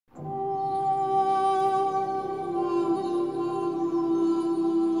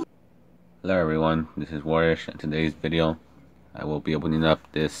Hello everyone, this is Warish, and today's video I will be opening up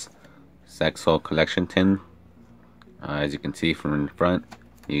this Zexal Collection Tin. As you can see from the front,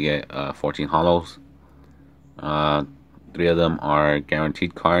 you get 14 hollows. 3 of them are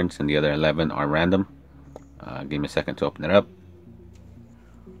guaranteed cards and the other 11 are random. Give me a second to open it up.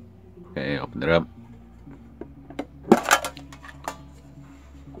 Okay, open it up.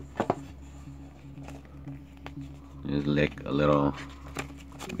 Just like a little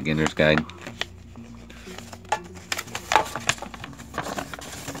beginner's guide.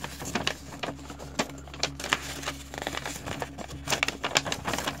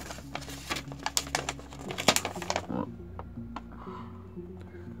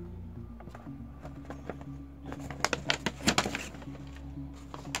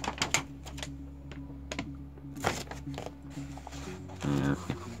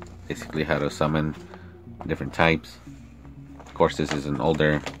 Basically how to summon different types. Of course, this is an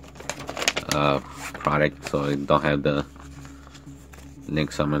older product, so it don't have the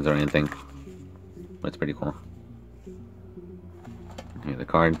link summons or anything. But it's pretty cool. Here are the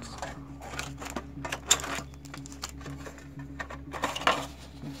cards.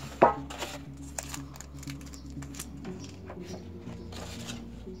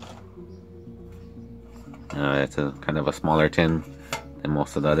 It's a kind of a smaller tin than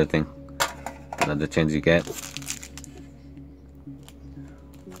most of the other tins you get.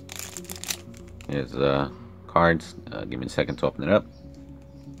 Here's cards. Give me a second to open it up.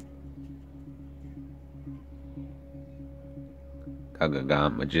 Gaga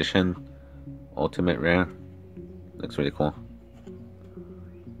Magician, Ultimate Rare. Looks really cool.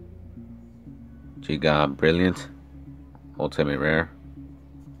 Giga Brilliant, Ultimate Rare.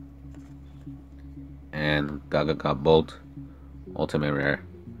 And Gaga Bolt, Ultimate Rare.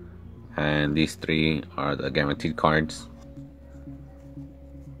 And these 3 are the guaranteed cards.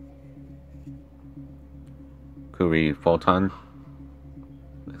 Kuri Photon,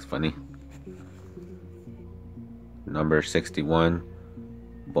 looks funny. Number 61,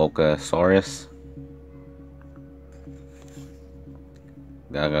 Bulkasaurus.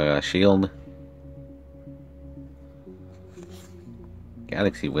 Gaga Shield.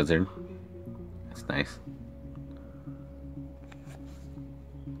 Galaxy Wizard, that's nice.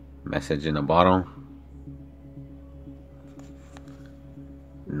 Message in a Bottle.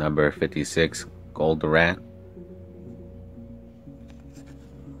 Number 56, Gold Rat.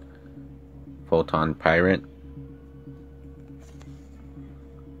 Photon Pirate.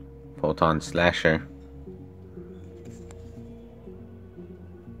 Photon Slasher.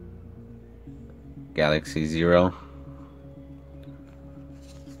 Galaxy Zero.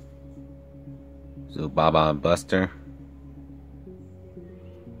 Zubaba Buster.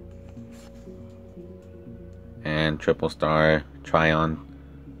 And Triple Star Tryon.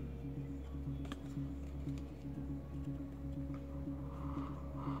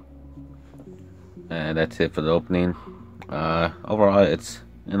 And that's it for the opening. Overall, it's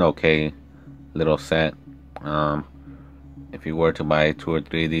an okay little set. If you were to buy 2 or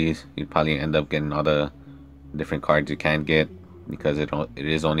 3 of these, you'd probably end up getting all the different cards you can get, because it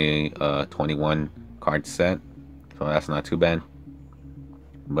is only a 21 card set, so that's not too bad.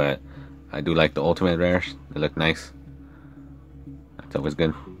 But I do like the ultimate rares. They look nice. That's always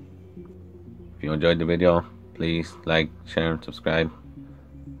good. If you enjoyed the video, please like, share, and subscribe.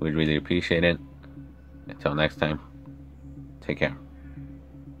 We'd really appreciate it. Until next time, take care.